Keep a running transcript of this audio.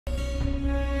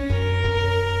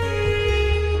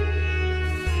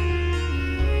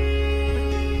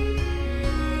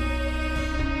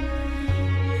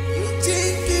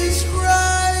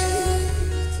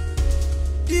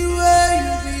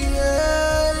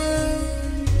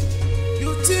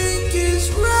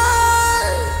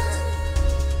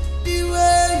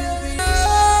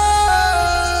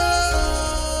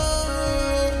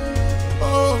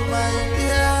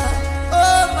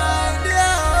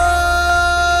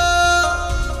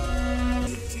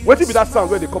What be that sound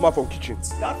where they come out from kitchen?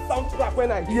 That soundtrack when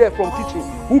I hear from kitchen.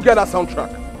 Who get that soundtrack?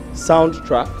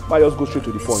 Soundtrack? I just go straight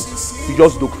to the point. You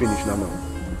just don't finish now.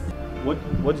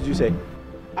 What did you say?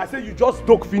 I say you just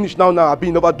don't finish now. I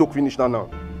be never don't finish now.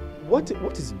 What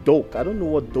is doke? I don't know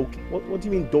what doke. What do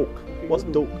you mean doke? What's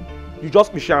doke? You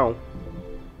just be shown.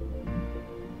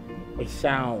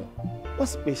 Bishan.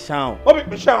 What's Bishan? What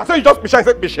be Bishan? I say you just Bishan. I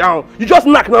said Bishan. You just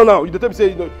knock now. You don't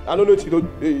say you know. I don't know if you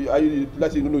don't.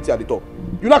 Let's say you don't know it at the top.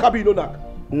 You knock, abi you don't knock.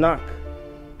 Knock.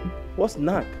 What's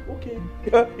knock? Okay.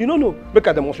 You don't know. Make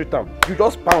a demonstrate time. You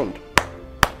just pound.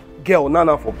 Girl,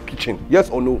 Nana for kitchen. Yes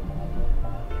or no?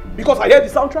 Because I hear the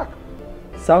soundtrack.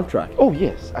 Soundtrack? Oh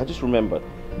yes, I just remembered.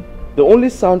 The only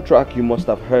soundtrack you must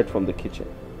have heard from the kitchen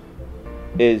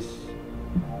is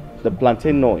the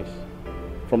plantain noise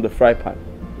from the fry pan.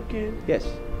 Okay. Yes.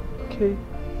 Okay.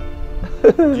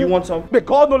 Do you want some? May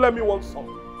God not let me want some.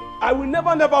 I will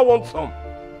never want some.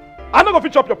 I'm not going to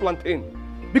chop your plantain.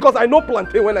 Because I know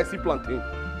plantain when I see plantain.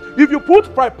 If you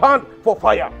put fry pan for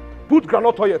fire, put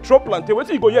groundnut oil, throw plantain, wait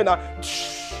till you go here now.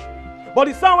 But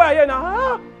the sound where I hear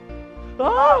now,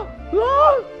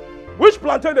 which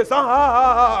plantain they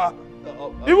sound,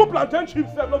 even plantain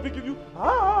chips, they'll not give you,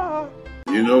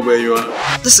 You know where you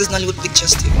are? This is Nollywood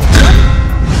Pictures TV.